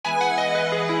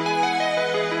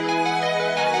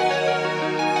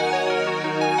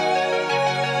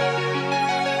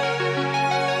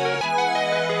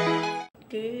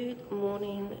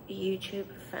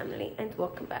family, and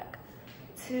welcome back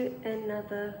to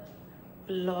another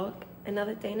vlog,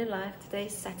 another day in the life.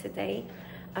 Today's Saturday.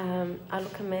 I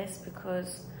look a mess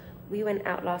because we went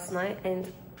out last night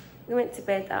and we went to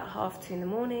bed at 2:30 in the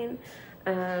morning,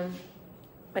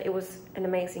 but it was an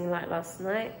amazing night last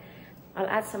night. I'll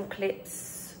add some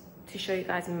clips to show you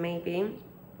guys maybe,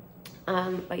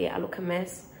 but yeah, I look a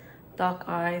mess, dark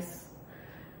eyes,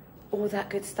 all that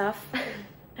good stuff.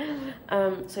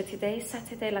 So today's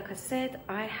Saturday, like I said,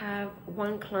 I have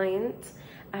one client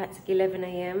at 11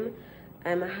 AM.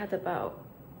 I had about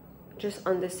just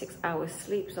under 6 hours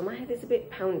sleep, so my head is a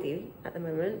bit poundy at the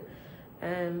moment,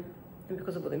 and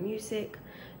because of all the music.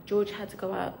 George had to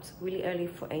go out really early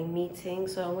for a meeting,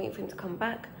 so I'm waiting for him to come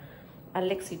back.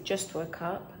 Alexi just woke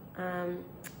up.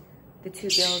 The two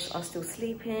girls are still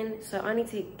sleeping, so I need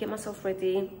to get myself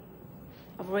ready.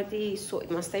 I've already sorted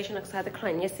my station because I had a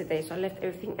client yesterday, so I left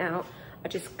everything out. I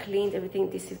just cleaned everything,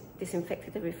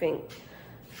 disinfected everything.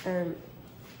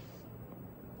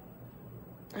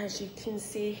 As you can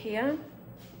see here,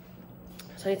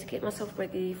 so I need to get myself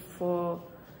ready for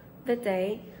the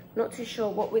day. Not too sure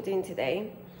what we're doing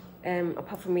today,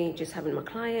 apart from me just having my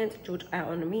client, George out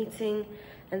on a meeting,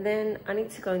 and then I need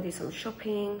to go and do some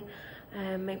shopping,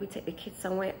 maybe take the kids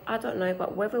somewhere. I don't know,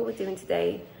 but whatever we're doing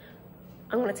today,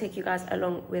 I'm going to take you guys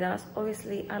along with us.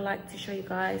 Obviously, I like to show you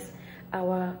guys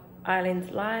our island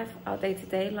life, our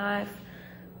day-to-day life,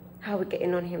 how we're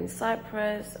getting on here in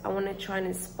Cyprus. I want to try and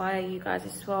inspire you guys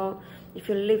as well. If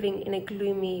you're living in a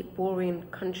gloomy, boring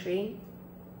country,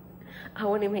 I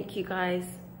want to make you guys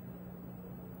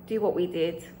do what we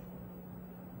did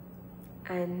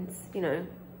and, you know,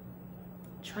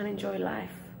 try and enjoy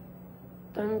life.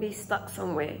 Don't be stuck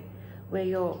somewhere where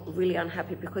you're really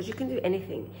unhappy, because you can do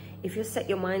anything. If you set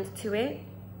your mind to it,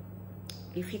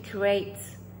 if you create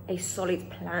a solid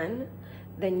plan,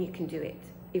 then you can do it.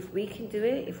 If we can do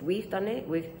it, if we've done it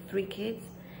with 3 kids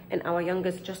and our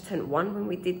youngest just turned 1 when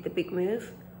we did the big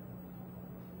move,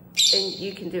 then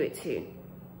you can do it too.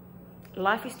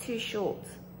 Life is too short.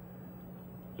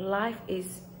 Life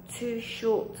is too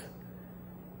short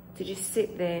to just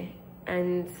sit there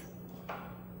and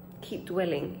keep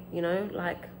dwelling, you know,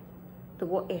 like the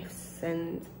what ifs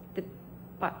and the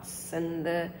buts and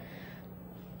the,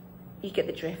 you get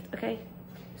the drift, okay?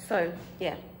 So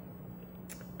yeah,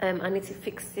 I need to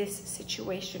fix this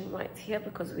situation right here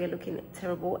because we are looking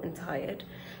terrible and tired.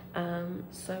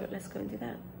 So let's go and do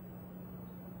that.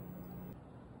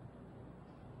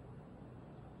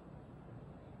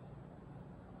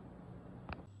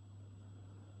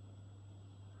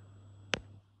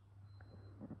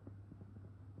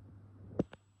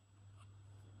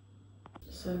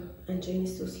 So Angelina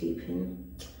is still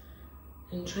sleeping.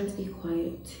 I'm trying to be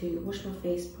quiet to wash my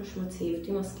face, brush my teeth,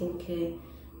 do my skincare,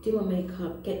 do my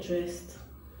makeup, get dressed.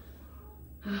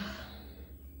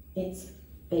 It's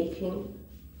baking.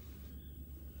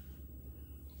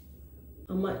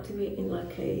 I might do it in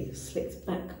like a slicked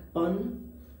back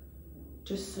bun,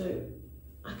 just so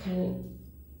I can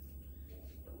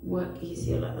work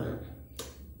easier like that.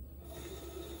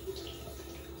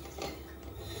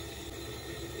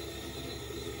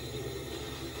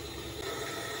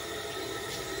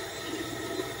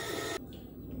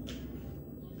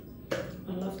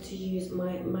 To use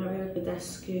my Mario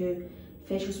Badescu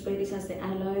facial spray. This has the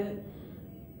aloe,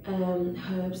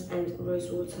 herbs and rose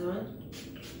water.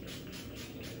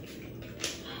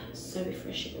 So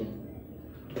refreshing.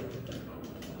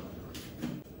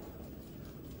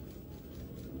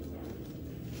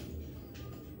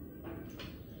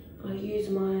 I use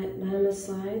my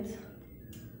Harasbeauty.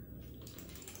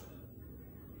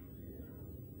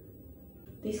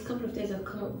 These couple of days I've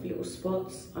come up with little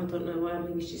spots. I don't know why,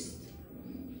 maybe it's just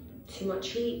too much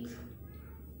heat.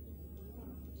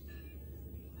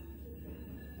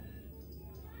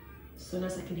 So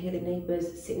nice, I can hear the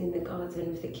neighbours sitting in the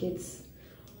garden with the kids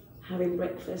having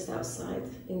breakfast outside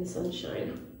in the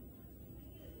sunshine.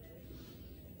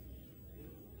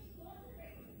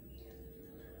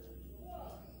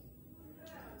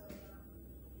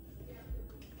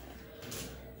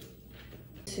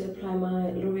 To apply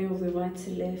my L'Oreal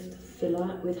Revitalift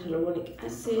filler with hyaluronic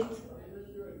acid.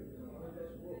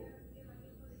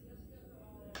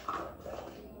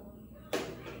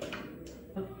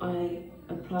 I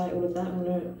apply all of that. I'm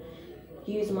going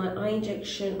to use my eye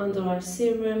injection under eye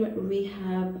serum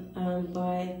Rehab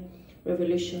by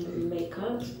Revolution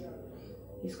Makeup.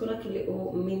 It's got like a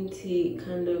little minty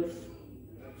kind of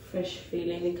fresh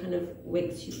feeling. It kind of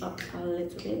wakes you up a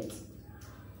little bit.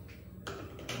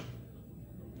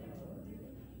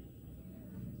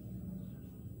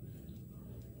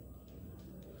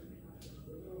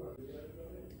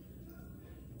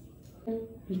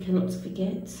 we cannot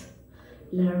forget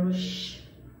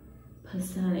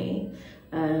Lifeofchristinaf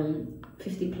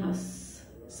 50 plus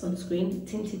sunscreen,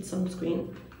 tinted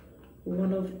sunscreen.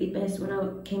 One of the best. When I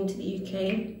came to the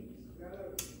UK,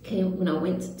 when I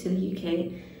went to the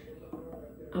UK,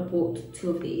 I bought 2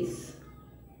 of these.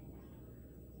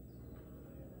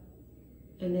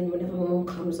 And then whenever my mom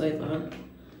comes over,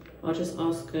 I'll just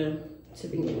ask her to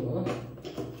bring me more.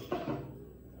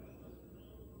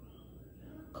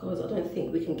 Because I don't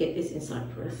think we can get this in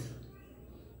Cyprus.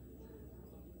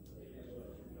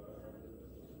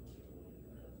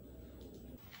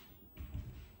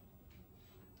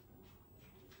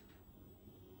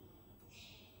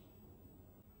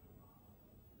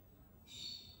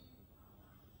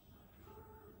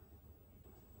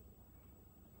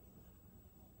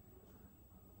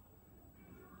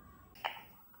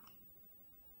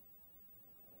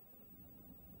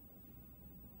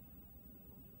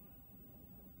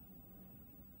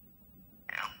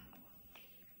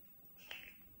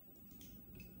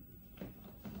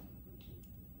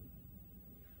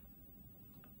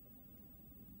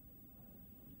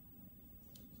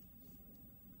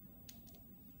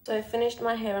 So I finished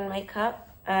my hair and makeup.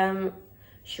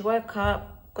 She woke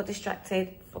up, got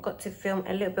distracted, forgot to film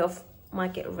a little bit of my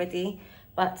get ready,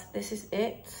 but this is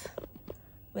it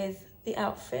with the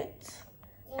outfit.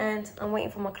 And I'm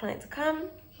waiting for my client to come.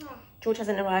 George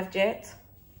hasn't arrived yet.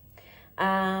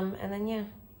 And then yeah,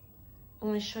 I'm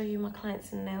gonna show you my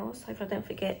client's nails. Hopefully I don't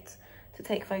forget to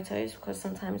take photos because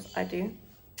sometimes I do.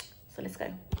 So let's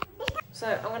go. So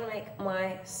I'm gonna make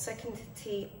my second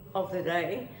tea of the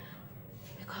day,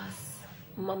 because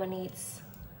mama needs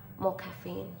more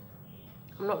caffeine.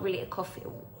 I'm not really a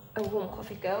warm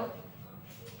coffee girl.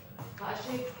 But I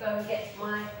should go and get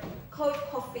my cold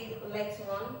coffee later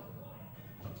on.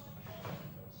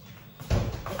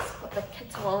 Let's put the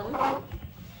kettle on.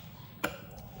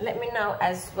 Let me know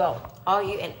as well. Are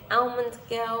you an almond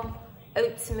girl,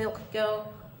 oat milk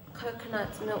girl,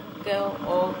 coconut milk girl,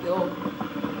 or your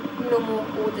normal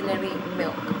ordinary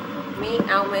milk? Me,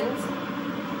 almonds.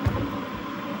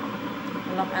 I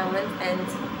love almonds, and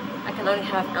I can only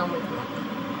have almond milk.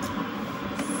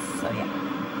 So yeah,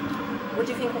 what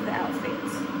do you think of the outfit?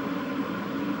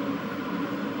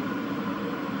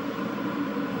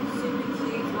 Super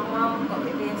cute. My mom got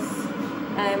me this.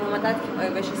 When my dad came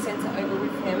over, she sent it over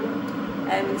with him.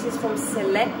 This is from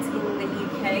Select in the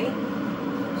UK.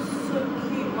 So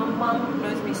cute. My mom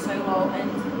knows me so well, and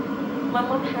my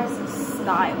mom has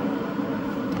style.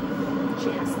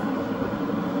 She has style.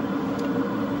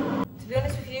 To be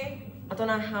honest with you, I don't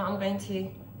know how I'm going to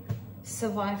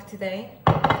survive today.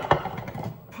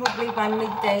 Probably by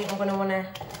midday, I'm gonna wanna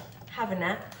have a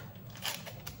nap.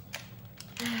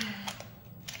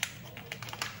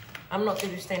 I'm not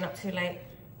good with staying up too late.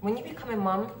 When you become a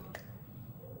mum,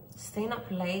 staying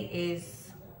up late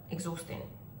is exhausting.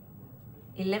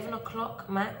 11 o'clock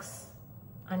max,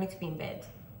 I need to be in bed.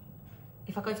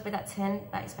 If I go to bed at 10,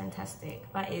 that is fantastic.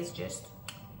 That is just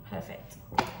perfect.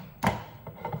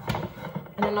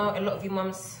 And I know a lot of you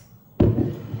mums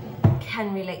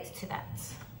can relate to that.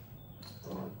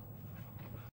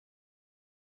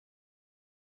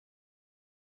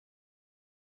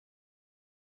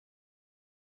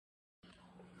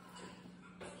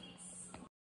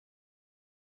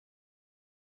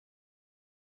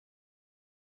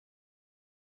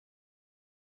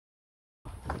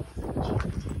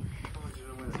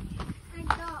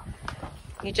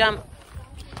 You jump.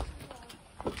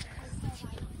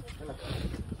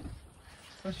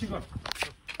 Where's she gone?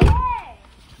 Are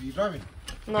you driving?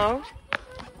 No.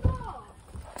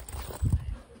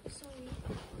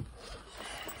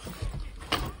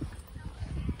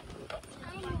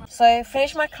 So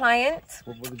finish my client.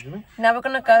 What did you make? Now we're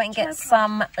gonna go and get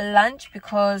some lunch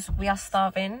because we are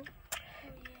starving.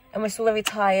 And we're still very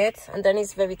tired. And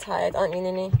Danny's very tired, aren't you,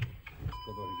 Nini?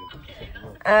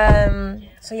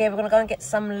 So yeah, we're gonna go and get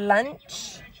some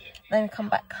lunch, then come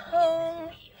back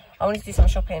home. I want to do some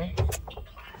shopping.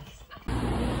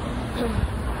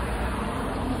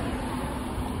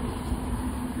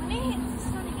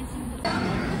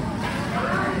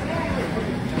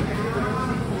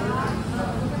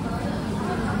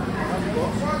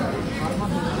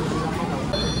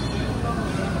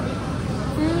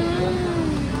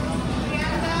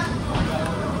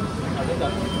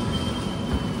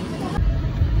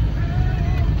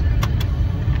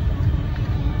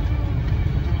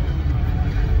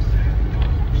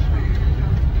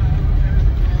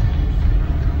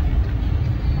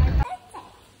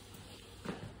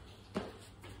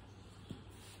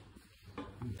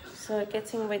 So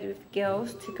getting ready with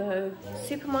girls to go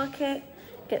supermarket,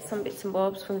 get some bits and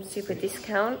bobs from super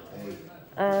discount.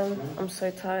 I'm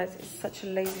so tired. It's such a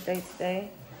lazy day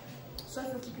today.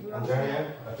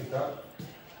 Andrea, I picked up.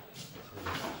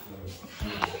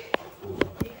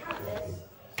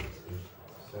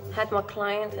 Had my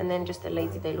client and then just a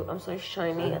lazy day. Look, I'm so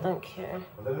shiny. I don't care.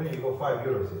 I don't know, you got €5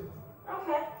 here.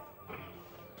 Okay.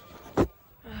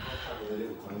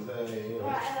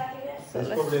 So it's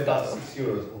probably about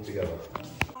 €6 altogether.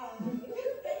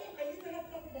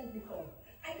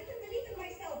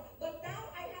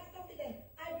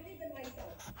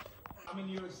 I'm in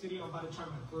New York City. I'm about to try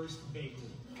my first bagel.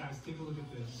 Guys, take a look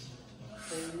at this.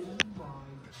 Oh my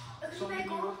god. So I'm in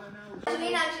New York right now.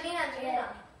 Angelina.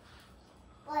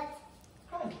 What?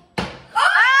 Come.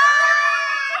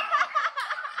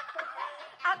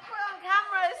 I put on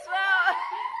camera as well.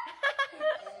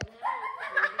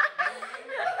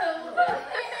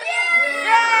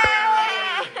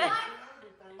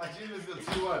 Angela's got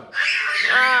 2-1.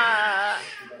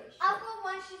 I'll go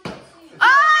one, she's got 2.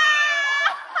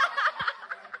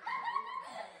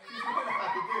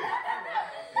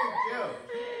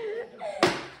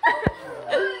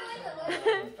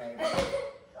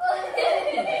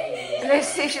 Let's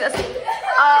see if she does.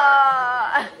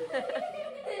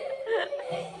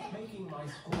 Making my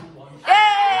school one.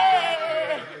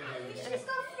 Yay! She's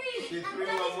got 3. She's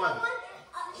 3-1-1.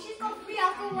 She's got 3,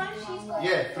 I'll go 1, she's got 1.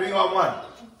 Yeah, 3-1-1.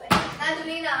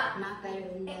 Angelina. Not better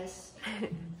than this. Hey!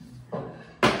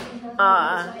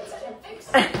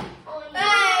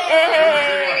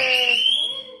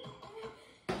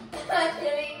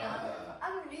 Angelina.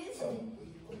 I'm losing.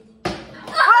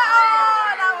 Oh,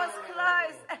 that was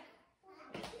close.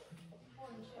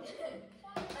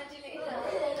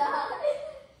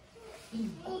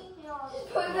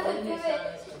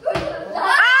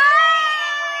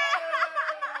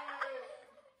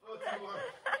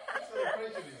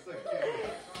 Celebration is so cute.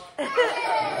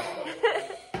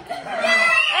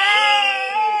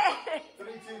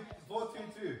 3-2,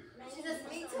 4-2-2. She just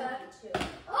beat her.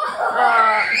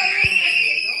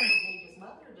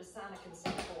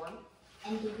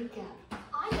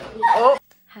 Oh.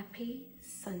 Happy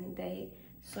Sunday.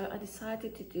 So I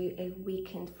decided to do a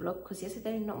weekend vlog because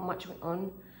yesterday not much went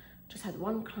on. Just had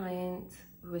one client.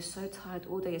 We were so tired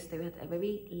all day yesterday. We had a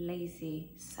very lazy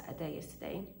Saturday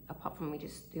yesterday, apart from me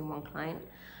just doing one client.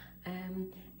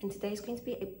 And today is going to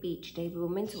be a beach day. We were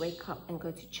meant to wake up and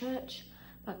go to church,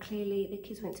 but clearly the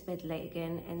kids went to bed late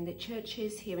again, and the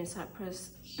churches here in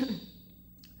Cyprus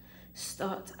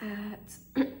start at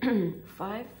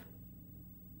 5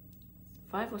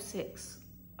 or 6,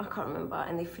 I can't remember,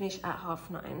 and they finish at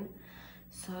 9:30.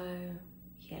 So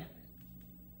yeah,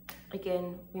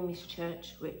 again we missed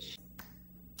church,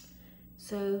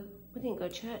 so we didn't go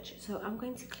to church. So I'm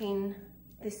going to clean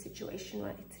this situation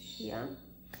right here,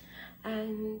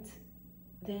 and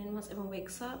then once everyone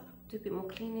wakes up, do a bit more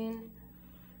cleaning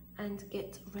and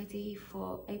get ready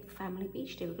for a family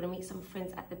beach day. We're going to meet some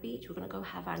friends at the beach. We're going to go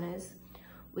Havanas,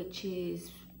 which is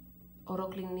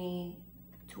Oroglini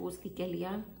towards the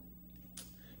Gelia.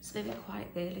 It's very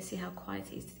quiet there. Let's see how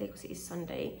quiet it is today because it is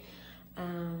Sunday.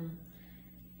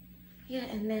 Yeah,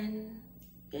 and then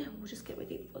yeah, we'll just get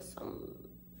ready for some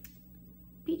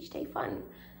beach day fun.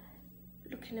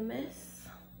 Looking a mess.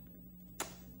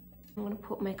 I'm gonna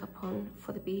put makeup on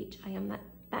for the beach. I am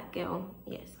that girl.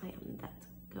 Yes, I am that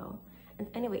girl. And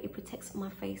anyway, it protects my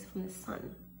face from the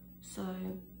sun, so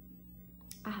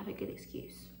I have a good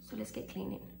excuse. So let's get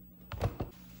cleaning.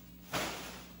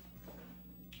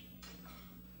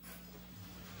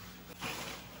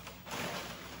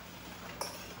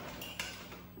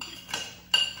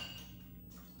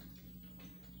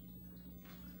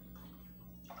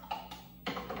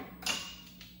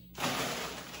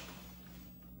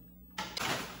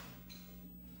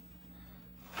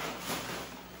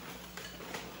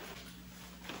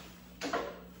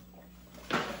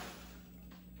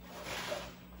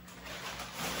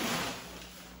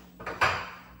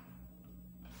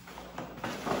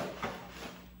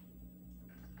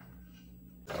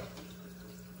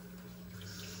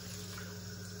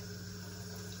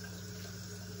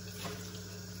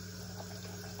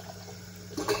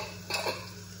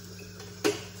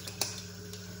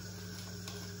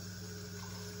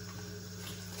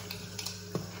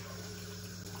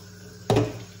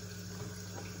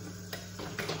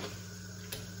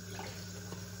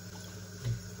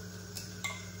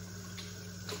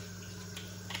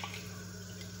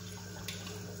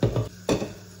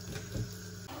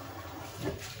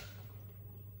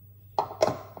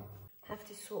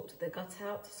 Sort the gut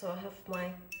out, so I have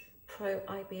my Pro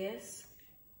IBS.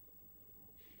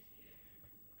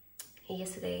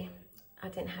 Yesterday I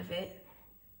didn't have it,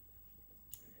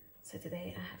 so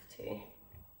today I have to.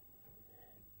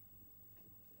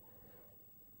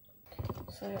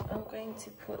 So I'm going to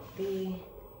put the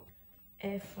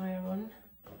air fryer on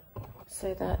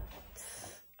so that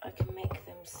I can make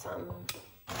them some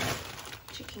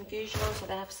chicken goujon so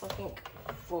they have something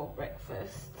for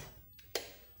breakfast.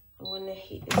 I'm going to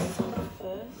heat this up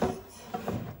first.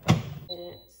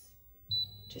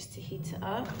 Just to heat it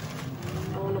up.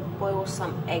 I want to boil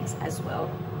some eggs as well.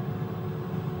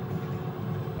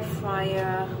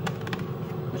 Fryer,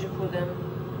 what do you call them?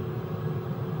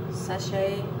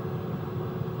 Sachet.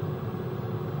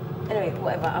 Anyway,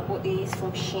 whatever. I bought these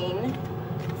from Shein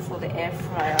for the air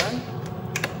fryer.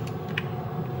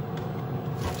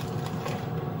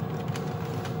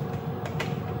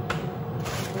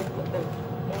 I put them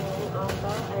in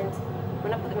after, and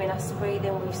when I put them in, I spray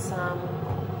them with some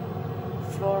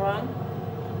Flora.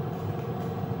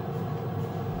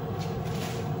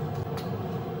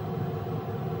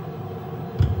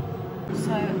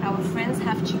 So our friends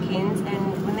have chickens,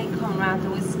 and when they come around, they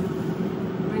always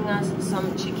bring us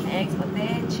some chicken eggs, but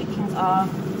their chickens are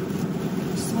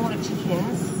smaller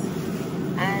chickens,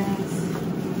 and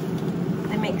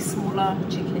they make smaller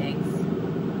chicken eggs,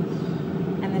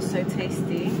 and they're so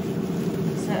tasty.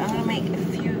 So I'm gonna make a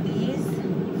few of these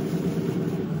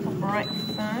for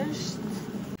breakfast.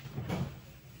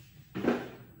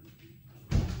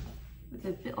 With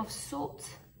a bit of salt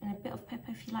and a bit of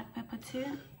pepper if you like pepper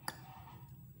too.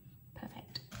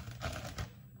 Perfect.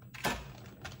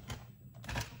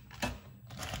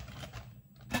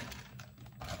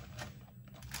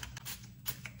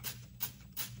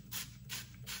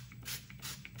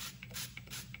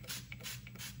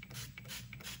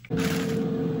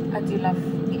 I do love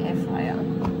the air fryer,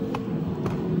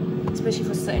 especially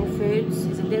for certain foods.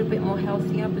 It's a little bit more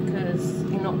healthier because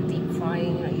you're not deep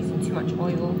frying, you're not using too much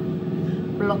oil,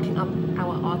 blocking up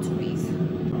our arteries.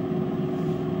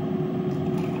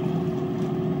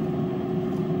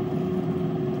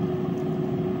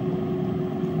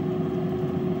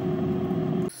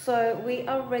 So we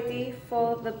are ready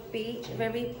for the beach,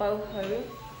 very boho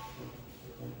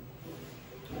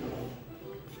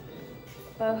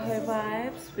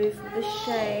vibes with the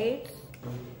shades.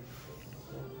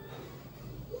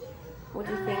 What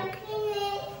do you think?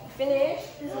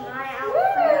 Finished? This is my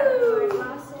outfit, my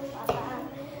glasses,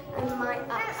 and my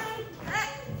axe.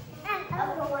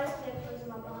 Otherwise, this was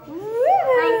my body.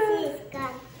 My teeth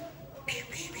gun.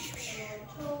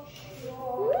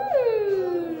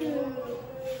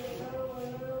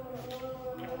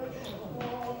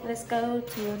 Let's go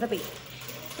to the beach.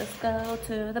 Let's go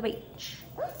to the beach.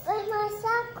 Where's my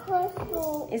sack?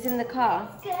 It's in the car.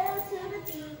 Go to the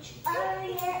beach. Oh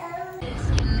yeah, oh yeah.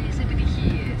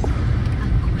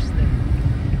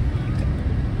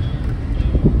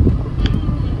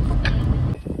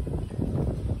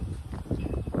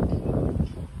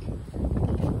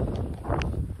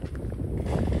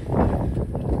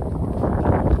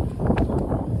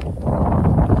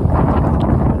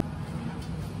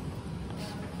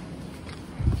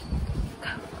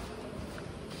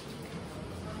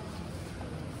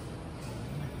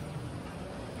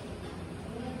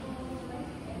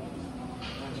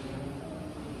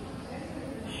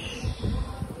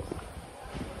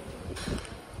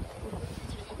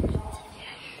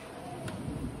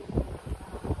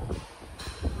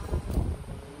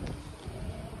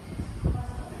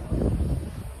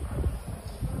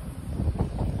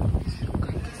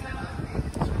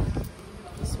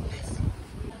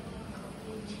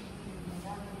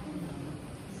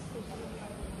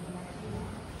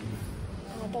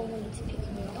 I don't want to pick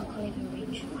me up. I can't even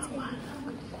reach it. Where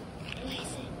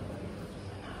is it?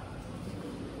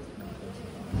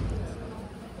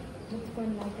 It's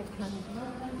going like a candle.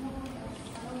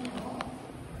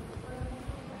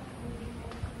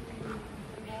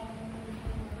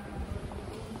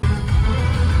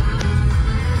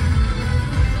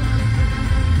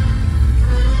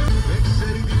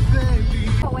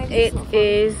 It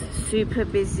is super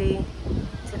busy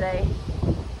today.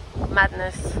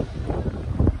 Madness.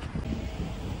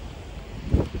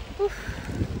 Oof.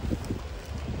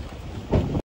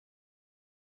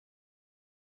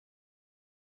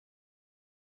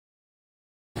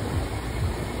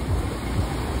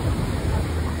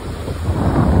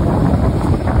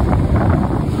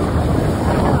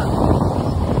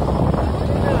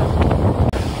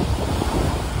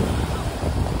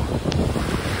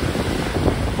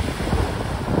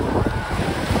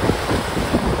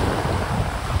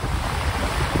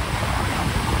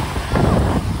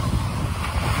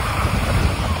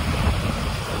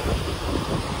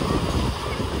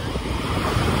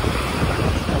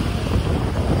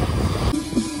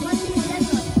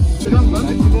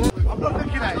 I'm not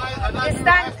looking at it.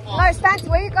 Stand, no, stand,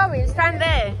 where are you going? Stand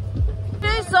there.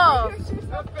 Just shoes off.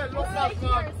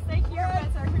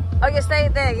 Oh, you stay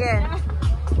there, yeah.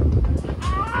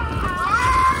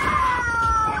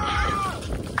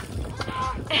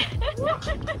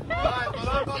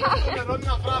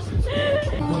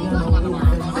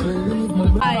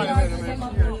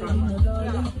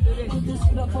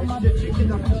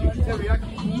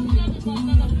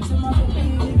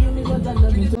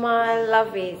 My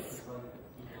lovies,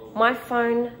 my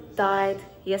phone died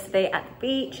yesterday at the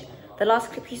beach. The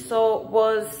last clip you saw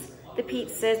was the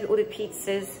pizzas. We ordered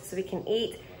pizzas so we can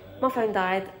eat. My phone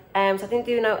died, so I didn't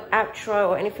do no outro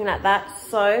or anything like that.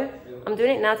 So I'm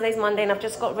doing it now. Today's Monday and I've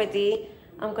just got ready.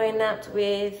 I'm going out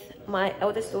with my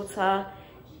eldest daughter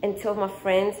and 2 of my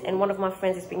friends, and one of my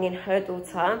friends is bringing her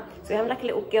daughter. So we have like a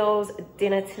little girls'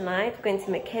 dinner tonight. We're going to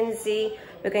Mackenzie.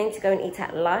 We're going to go and eat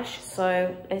at Lush.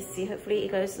 So let's see, hopefully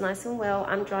it goes nice and well.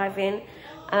 I'm driving.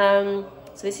 So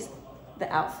this is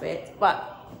the outfit,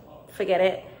 but forget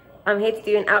it. I'm here to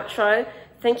do an outro.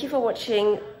 Thank you for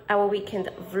watching our weekend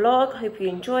vlog. Hope you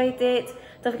enjoyed it.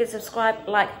 Don't forget to subscribe,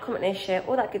 like, comment and share,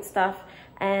 all that good stuff.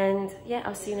 And yeah,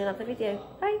 I'll see you in another video.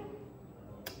 Bye.